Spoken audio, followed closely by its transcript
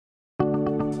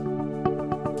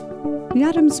The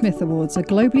Adam Smith Awards are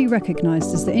globally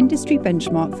recognised as the industry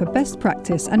benchmark for best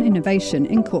practice and innovation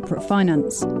in corporate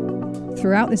finance.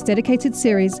 Throughout this dedicated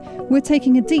series, we're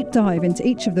taking a deep dive into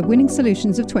each of the winning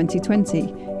solutions of 2020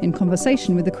 in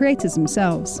conversation with the creators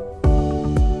themselves.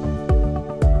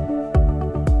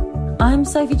 I'm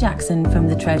Sophie Jackson from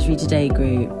the Treasury Today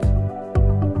Group.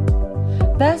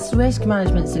 Best Risk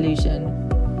Management Solution.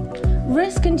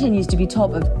 Risk continues to be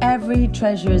top of every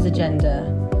treasurer's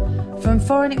agenda. From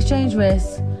foreign exchange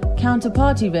risk,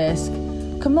 counterparty risk,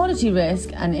 commodity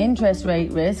risk and interest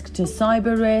rate risk to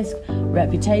cyber risk,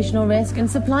 reputational risk and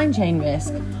supply chain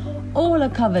risk, all are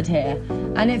covered here,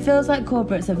 and it feels like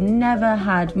corporates have never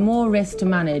had more risk to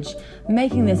manage,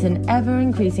 making this an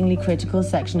ever-increasingly critical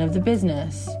section of the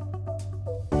business.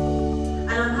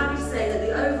 And I'm happy to say that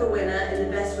the overall winner in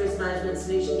the Best Risk Management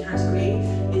Solution category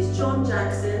is John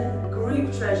Jackson,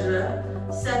 Group Treasurer,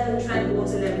 Severn Trent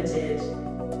Water Limited.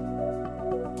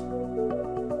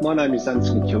 My name is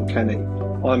Anthony Kilkenny.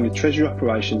 I'm the Treasury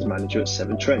Operations Manager at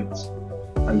Severn Trent,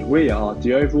 and we are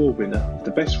the overall winner of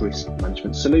the Best Risk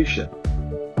Management Solution.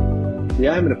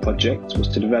 The aim of the project was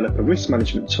to develop a risk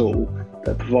management tool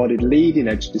that provided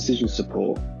leading-edge decision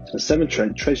support to the Severn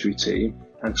Trent Treasury team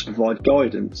and to provide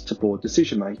guidance to board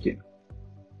decision-making.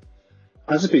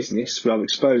 As a business, we are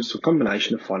exposed to a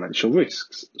combination of financial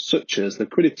risks, such as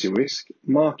liquidity risk,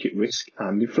 market risk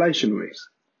and inflation risk.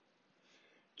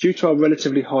 Due to our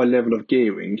relatively high level of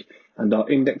gearing and our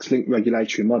index-linked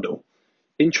regulatory model,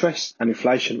 interest and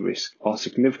inflation risk are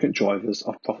significant drivers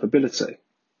of profitability.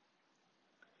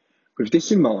 With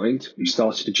this in mind, we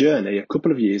started a journey a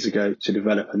couple of years ago to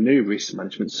develop a new risk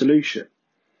management solution.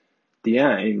 The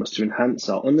aim was to enhance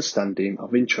our understanding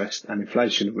of interest and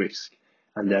inflation risk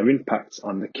and their impact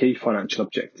on the key financial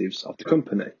objectives of the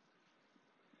company.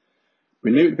 We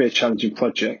knew it would be a challenging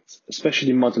project,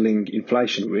 especially modelling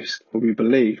inflation risk, but we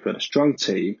believed we had a strong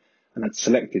team and had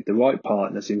selected the right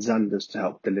partners in Xanders to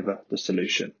help deliver the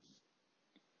solution.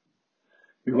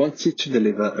 We wanted to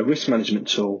deliver a risk management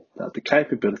tool that had the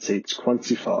capability to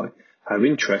quantify how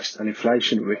interest and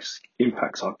inflation risk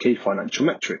impacts our key financial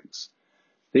metrics.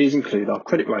 These include our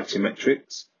credit rating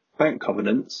metrics, bank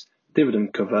covenants,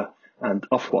 dividend cover and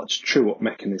Ofwat's true-up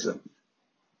mechanism.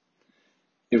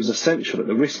 It was essential that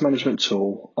the risk management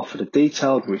tool offered a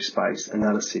detailed risk-based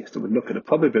analysis that would look at the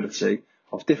probability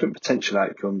of different potential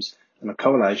outcomes and a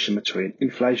correlation between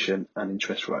inflation and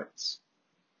interest rates.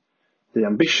 The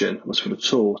ambition was for the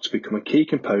tool to become a key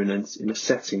component in the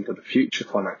setting of the future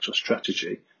financial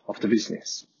strategy of the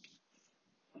business.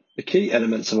 The key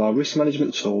elements of our risk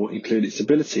management tool include its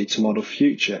ability to model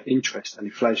future interest and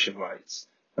inflation rates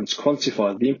and to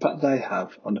quantify the impact they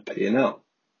have on the P&L.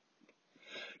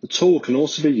 The tool can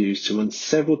also be used to run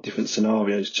several different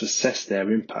scenarios to assess their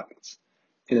impact.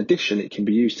 In addition, it can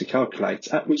be used to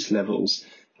calculate at-risk levels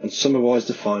and summarise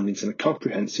the findings in a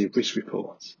comprehensive risk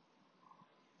report.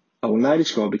 I will now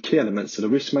describe the key elements of the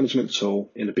risk management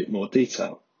tool in a bit more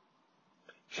detail.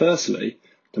 Firstly,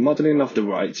 the modelling of the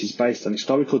rates is based on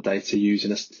historical data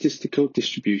using a statistical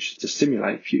distribution to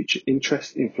simulate future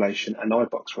interest, inflation and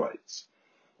iBoxx rates,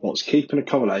 whilst keeping a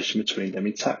correlation between them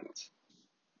intact.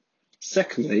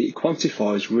 Secondly, it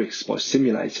quantifies risks by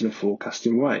simulating and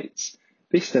forecasting rates.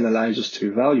 This then allows us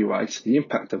to evaluate the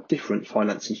impact of different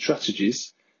financing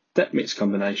strategies, debt mix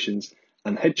combinations,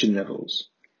 and hedging levels.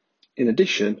 In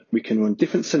addition, we can run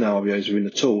different scenarios within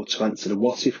the tool to answer the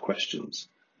what-if questions.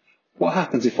 What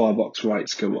happens if iBoxx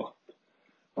rates go up?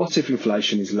 What if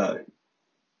inflation is low?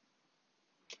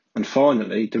 And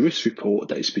finally, the risk report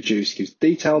that is produced gives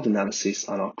detailed analysis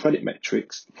on our credit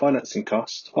metrics, financing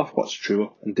costs, Ofwat's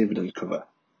true-up and dividend cover.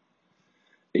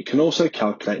 It can also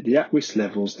calculate the at-risk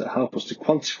levels that help us to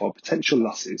quantify potential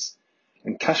losses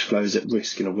and cash flows at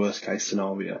risk in a worst-case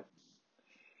scenario.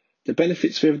 The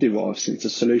benefits we have derived since the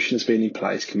solution has been in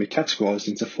place can be categorised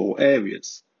into 4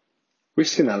 areas: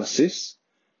 risk analysis,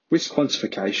 risk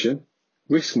quantification,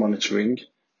 risk monitoring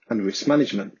and risk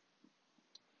management.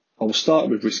 I will start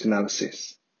with risk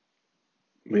analysis.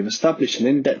 We have established an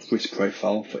in-depth risk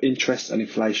profile for interest and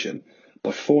inflation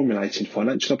by formulating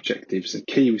financial objectives and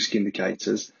key risk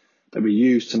indicators that we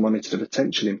use to monitor the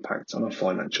potential impact on our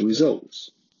financial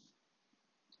results.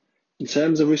 In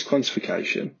terms of risk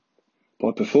quantification,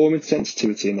 by performing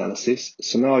sensitivity analysis,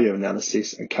 scenario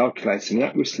analysis and calculating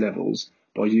at-risk levels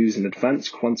by using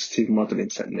advanced quantitative modelling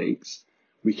techniques,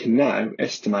 we can now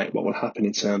estimate what will happen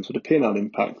in terms of the P&L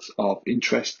impacts of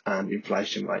interest and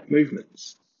inflation rate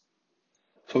movements.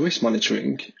 For risk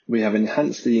monitoring, we have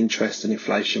enhanced the interest and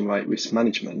inflation rate risk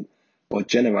management by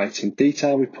generating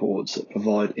detailed reports that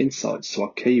provide insights to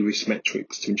our key risk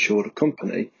metrics to ensure the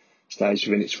company stays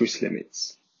within its risk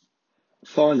limits.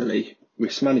 Finally,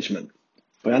 risk management.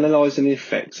 By analysing the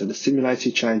effects of the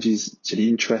simulated changes to the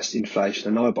interest, inflation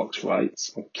and iBoxx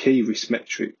rates on key risk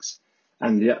metrics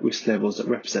and the at-risk levels that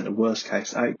represent the worst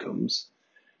case outcomes,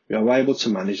 we are able to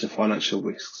manage the financial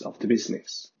risks of the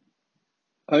business.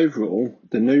 Overall,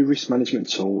 the new risk management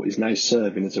tool is now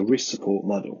serving as a risk support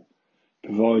model,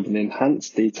 providing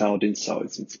enhanced detailed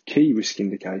insights into key risk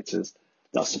indicators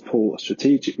that support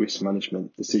strategic risk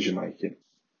management decision making.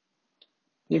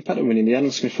 The impact of winning the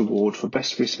Alan Smith Award for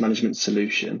Best Risk Management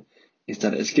Solution is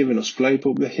that it has given us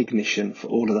global recognition for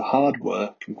all of the hard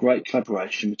work and great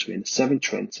collaboration between the Severn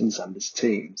Trent and Xanders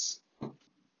teams.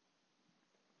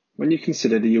 When you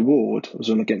consider the award was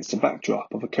won against the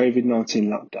backdrop of a COVID-19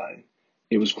 lockdown,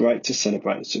 it was great to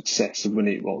celebrate the success of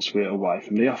winning it whilst we were away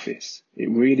from the office. It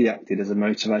really acted as a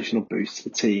motivational boost to the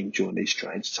team during these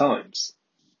strange times.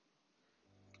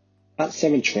 At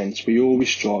Severn Trent, we always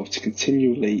strive to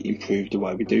continually improve the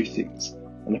way we do things,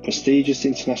 and the prestigious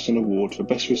International Award for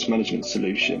Best Risk Management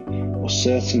Solution will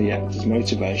certainly act as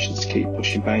motivation to keep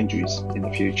pushing boundaries in the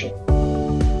future.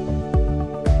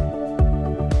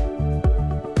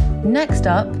 Next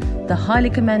up, the highly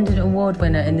commended award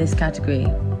winner in this category.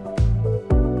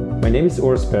 My name is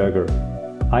Urs Berger.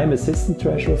 I am Assistant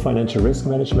Treasurer Financial Risk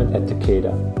Management at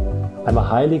Takeda. I'm a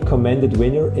highly commended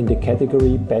winner in the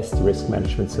category Best Risk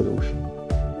Management Solution.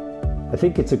 I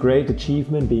think it's a great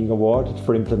achievement being awarded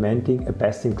for implementing a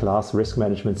best-in-class risk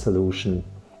management solution,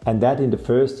 and that in the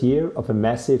first year of a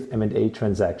massive M&A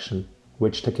transaction,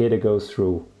 which Takeda goes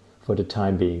through for the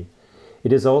time being.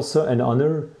 It is also an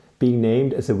honor being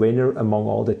named as a winner among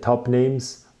all the top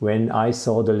names when I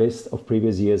saw the list of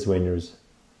previous year's winners.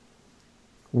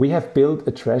 We have built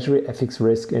a treasury FX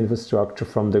risk infrastructure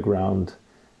from the ground,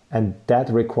 and that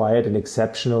required an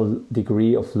exceptional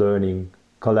degree of learning,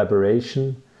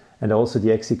 collaboration, and also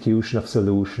the execution of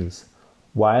solutions,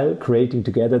 while creating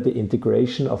together the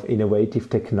integration of innovative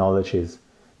technologies,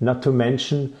 not to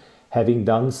mention having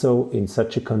done so in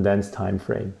such a condensed time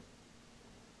frame.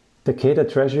 The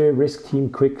Takeda Treasury Risk team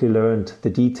quickly learned the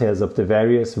details of the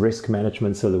various risk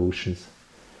management solutions.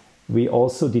 We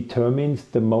also determined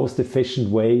the most efficient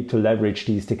way to leverage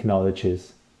these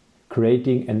technologies,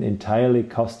 creating an entirely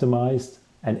customized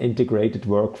and integrated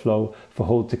workflow for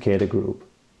whole Takeda Group.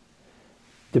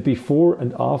 The before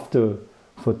and after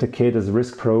for Takeda's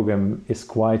risk program is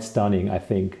quite stunning, I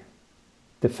think.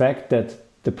 The fact that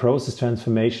the process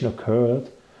transformation occurred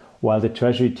while the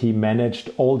Treasury team managed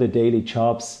all the daily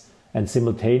jobs and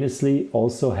simultaneously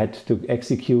also had to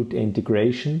execute the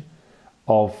integration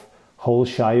of whole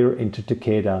Shire into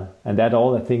Takeda, and that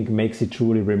all I think makes it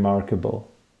truly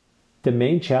remarkable. The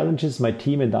main challenges my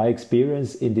team and I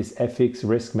experienced in this FX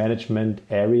risk management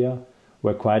area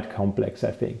were quite complex,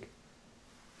 I think.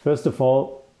 First of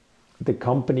all, the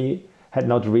company had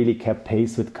not really kept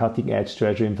pace with cutting-edge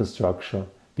treasury infrastructure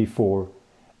before,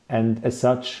 and as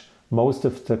such, most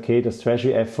of Takeda's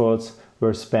treasury efforts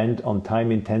were spent on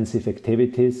time-intensive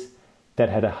activities that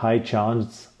had a high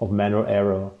chance of manual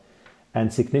error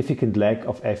and significant lack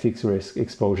of FX risk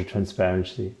exposure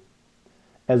transparency.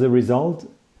 As a result,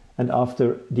 and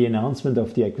after the announcement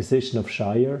of the acquisition of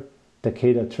Shire,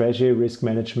 Takeda Treasury Risk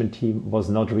Management team was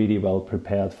not really well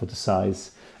prepared for the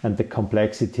size and the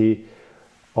complexity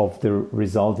of the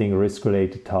resulting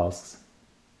risk-related tasks.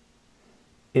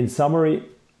 In summary,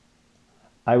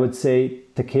 I would say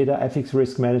Takeda FX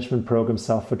Risk Management program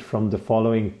suffered from the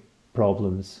following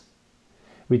problems.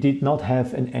 We did not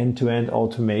have an end-to-end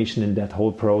automation in that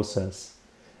whole process.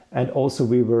 And also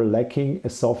we were lacking a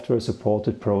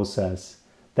software-supported process.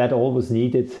 That all was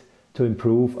needed to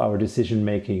improve our decision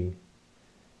making.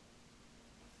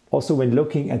 Also, when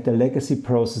looking at the legacy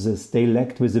processes, they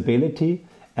lacked visibility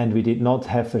and we did not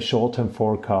have a short-term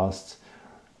forecast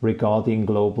regarding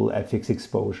global FX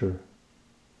exposure.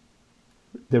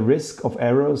 The risk of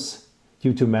errors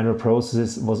due to manual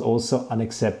processes was also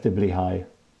unacceptably high.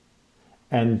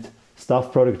 And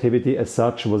staff productivity as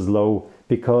such was low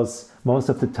because most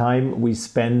of the time we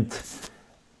spent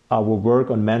our work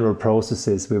on manual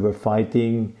processes. We were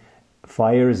fighting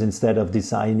fires instead of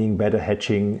designing better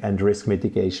hedging and risk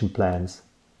mitigation plans.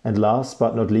 And last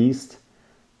but not least,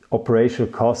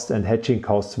 operational costs and hedging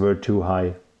costs were too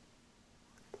high.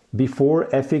 Before,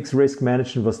 FX risk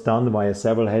management was done via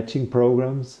several hedging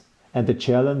programs, and the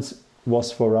challenge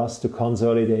was for us to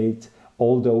consolidate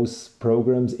all those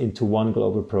programs into one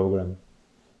global program.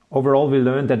 Overall, we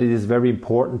learned that it is very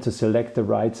important to select the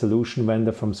right solution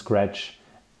vendor from scratch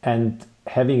and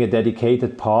having a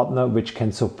dedicated partner which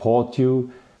can support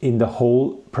you in the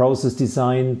whole process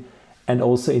design and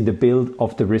also in the build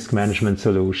of the risk management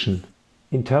solution.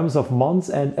 In terms of months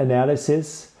and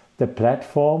analysis, the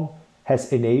platform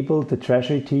has enabled the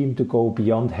treasury team to go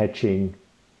beyond hedging.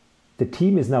 The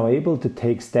team is now able to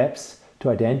take steps to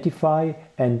identify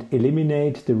and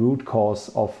eliminate the root cause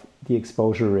of the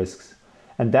exposure risks.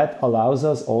 And that allows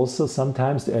us also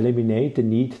sometimes to eliminate the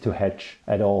need to hedge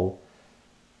at all.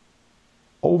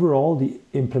 Overall, the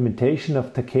implementation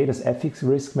of Takeda's FX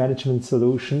risk management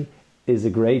solution is a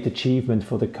great achievement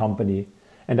for the company.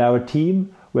 And our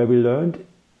team, where we learned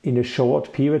in a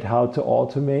short period how to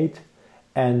automate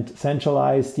and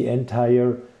centralize the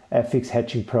entire FX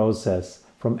hedging process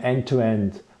from end to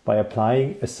end by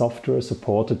applying a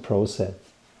software-supported process,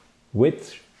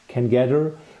 which can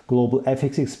gather global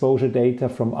FX exposure data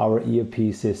from our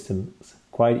ERP systems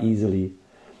quite easily,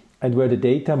 and where the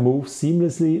data moves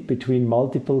seamlessly between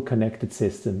multiple connected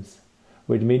systems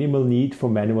with minimal need for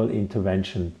manual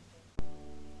intervention.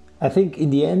 I think in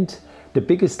the end, the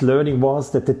biggest learning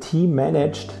was that the team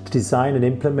managed to design and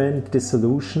implement the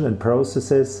solution and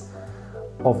processes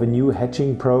of a new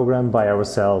hedging program by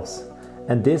ourselves.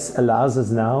 And this allows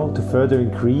us now to further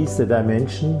increase the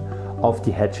dimension of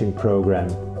the hedging program.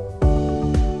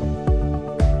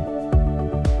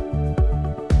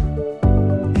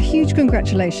 A huge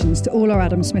congratulations to all our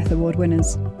Adam Smith Award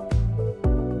winners.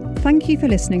 Thank you for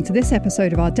listening to this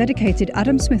episode of our dedicated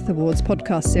Adam Smith Awards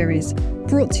podcast series,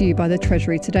 brought to you by the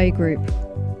Treasury Today Group.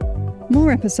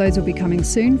 More episodes will be coming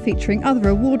soon featuring other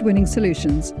award-winning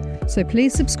solutions, so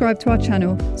please subscribe to our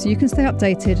channel so you can stay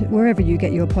updated wherever you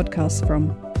get your podcasts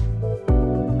from.